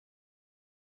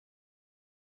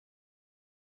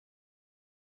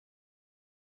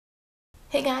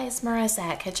Hey guys, Marissa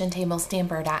at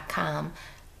KitchenTableStamper.com.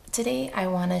 Today I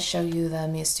want to show you the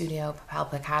Muse Studio Papel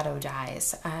Picado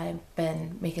dies. I've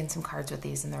been making some cards with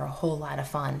these and they're a whole lot of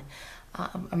fun.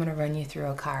 I'm going to run you through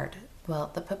a card. Well,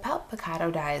 the Papel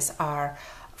Picado dies are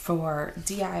for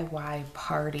DIY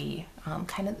party.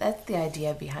 That's the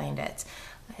idea behind it.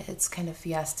 It's kind of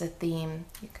fiesta theme.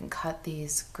 You can cut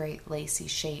these great lacy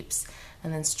shapes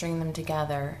and then string them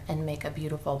together and make a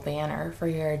beautiful banner for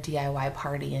your DIY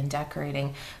party and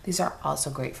decorating. These are also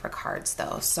great for cards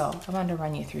though, so I wanted to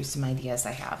run you through some ideas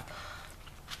I have.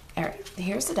 All right,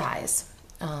 here's the dies.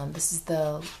 This is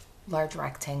the large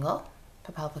rectangle,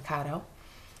 Papel Picado.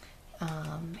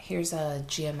 Here's a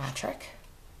geometric.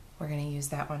 We're going to use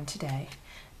that one today.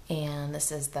 And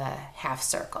this is the half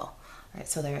circle. All right,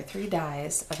 so there are 3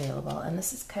 dies available, and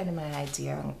this is kind of my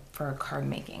idea for card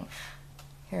making.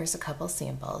 Here's a couple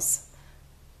samples.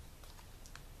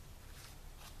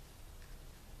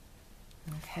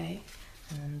 Okay,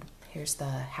 and here's the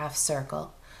half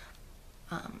circle.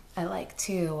 I like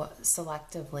to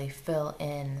selectively fill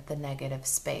in the negative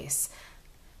space,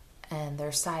 and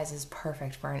their size is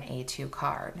perfect for an A2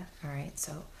 card. All right,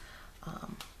 so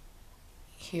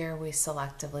here we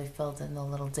selectively filled in the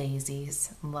little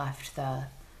daisies, left the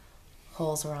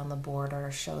holes around the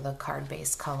border, show the card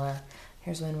base color.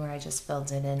 Here's one where I just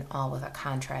filled it in all with a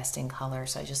contrasting color,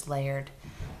 so I just layered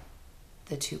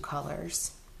the 2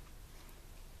 colors.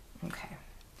 Okay,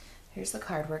 here's the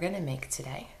card we're going to make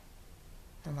today,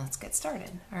 and let's get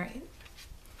started. All right.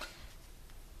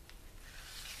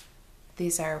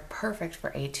 These are perfect for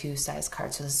A2 size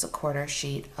cards, so this is a 1/4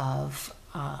 sheet of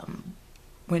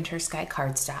Winter Sky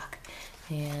cardstock,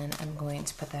 and I'm going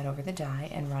to put that over the die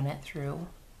and run it through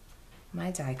my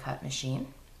die cut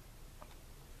machine.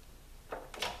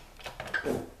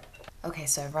 Okay,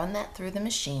 so I've run that through the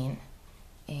machine,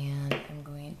 and I'm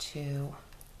going to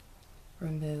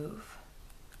remove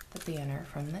the banner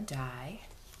from the die.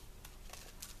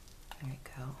 There we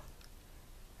go.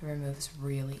 It removes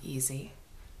really easy.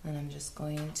 And I'm just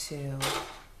going to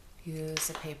use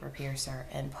a paper piercer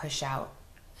and push out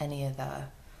any of the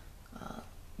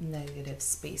negative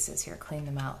spaces here, clean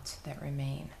them out that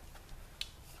remain.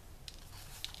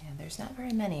 And there's not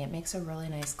very many. It makes a really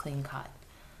nice clean cut.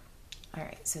 All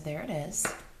right, so there it is.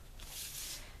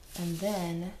 And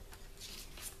then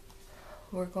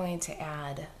we're going to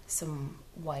add some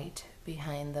white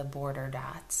behind the border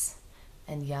dots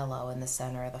and yellow in the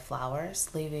center of the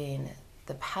flowers, leaving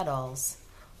the petals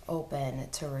open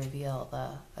to reveal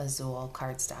the azul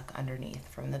cardstock underneath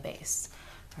from the base.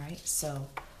 All right, so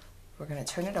we're going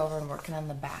to turn it over and working on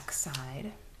the back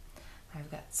side. I've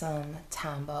got some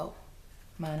Tombow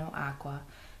Mono Aqua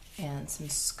and some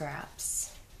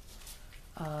scraps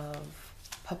of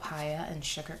papaya and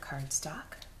sugar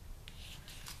cardstock.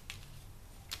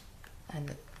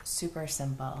 And super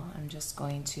simple. I'm just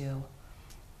going to,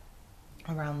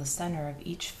 around the center of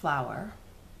each flower,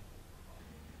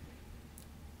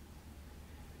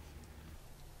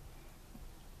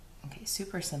 okay,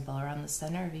 super simple. Around the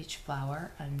center of each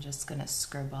flower, I'm just going to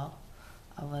scribble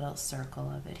a little circle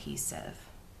of adhesive.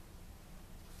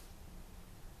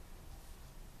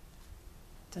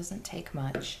 Doesn't take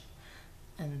much.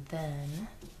 And then,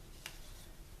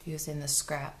 using the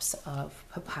scraps of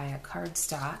papaya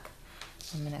cardstock,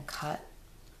 I'm going to cut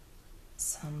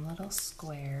some little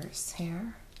squares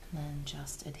here, and then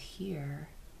just adhere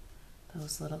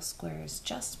those little squares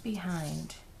just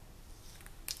behind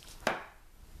the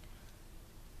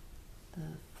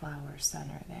flower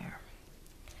center there.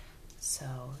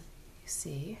 So you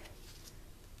see,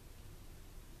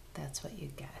 that's what you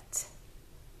get.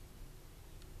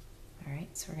 All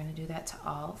right, so we're going to do that to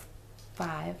all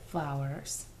 5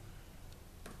 flowers.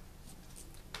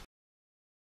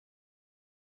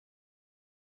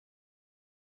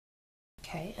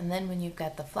 Okay, and then when you've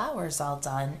got the flowers all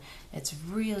done, it's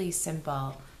really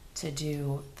simple to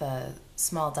do the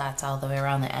small dots all the way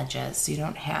around the edges. So you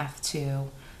don't have to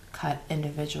cut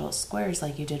individual squares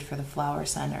like you did for the flower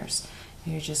centers.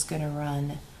 You're just going to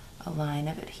run a line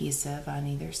of adhesive on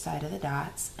either side of the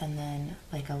dots and then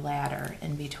like a ladder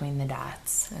in between the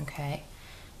dots, okay?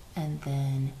 And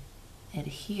then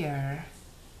adhere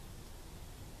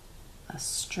a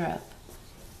strip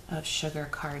of sugar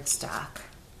cardstock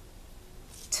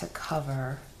to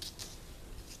cover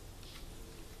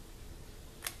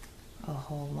a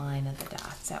whole line of the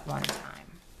dots at one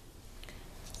time.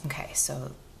 Okay,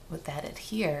 so with that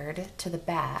adhered to the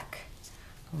back,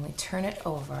 when we turn it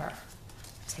over,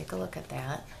 take a look at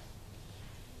that.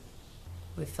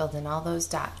 We filled in all those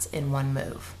dots in one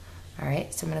move. All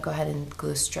right, so I'm gonna go ahead and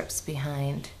glue strips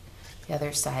behind the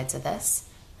other sides of this,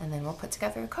 and then we'll put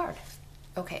together a card.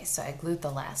 Okay, so I glued the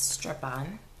last strip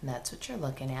on, and that's what you're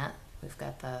looking at. We've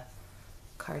got the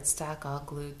cardstock all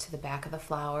glued to the back of the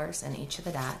flowers and each of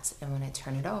the dots, and when I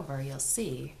turn it over, you'll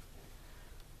see.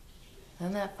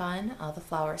 Isn't that fun? All the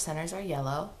flower centers are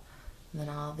yellow, and then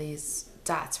all these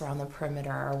dots around the perimeter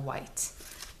are white.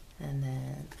 And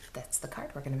then that's the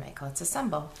card we're gonna make. Let's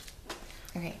assemble.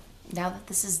 Okay, now that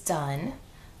this is done,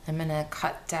 I'm gonna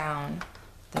cut down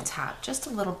the top just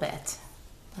a little bit.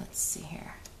 Let's see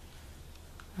here.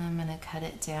 I'm gonna cut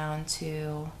it down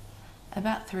to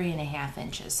about 3.5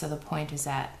 inches. So the point is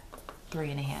at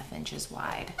 3.5 inches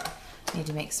wide. I need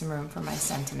to make some room for my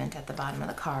sentiment at the bottom of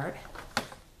the card.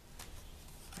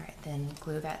 All right, then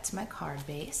glue that to my card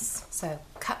base. So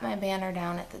cut my banner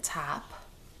down at the top,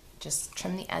 just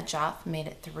trim the edge off, made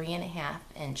it 3.5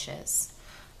 inches.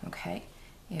 Okay,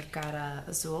 you've got a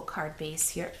Azul card base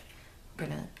here. We're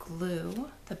gonna glue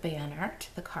the banner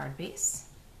to the card base.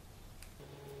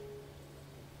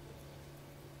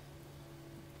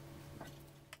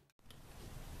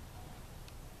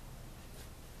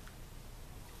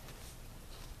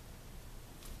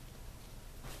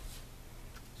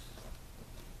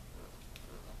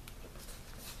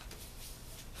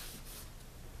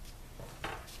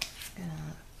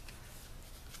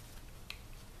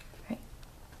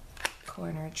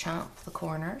 Corner chomp the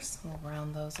corners. We'll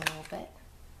round those a little bit.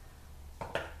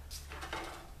 A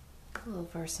little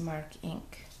Versamark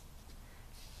ink.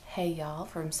 Hey y'all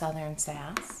from Southern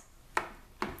Sass.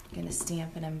 Gonna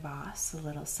stamp and emboss a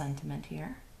little sentiment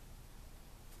here.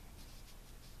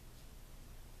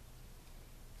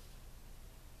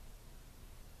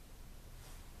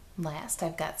 Last,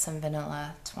 I've got some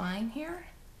vanilla twine here.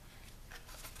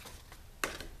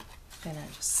 Gonna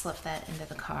just slip that into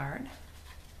the card.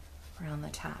 Around the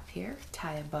top here,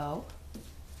 tie a bow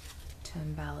to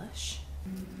embellish.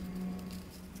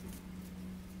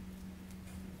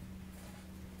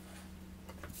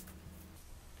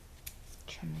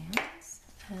 Trim the ends,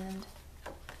 and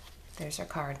there's our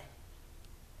card.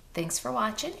 Thanks for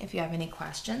watching. If you have any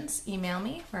questions, email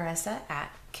me, Marissa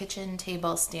at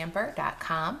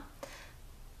kitchentablestamper.com.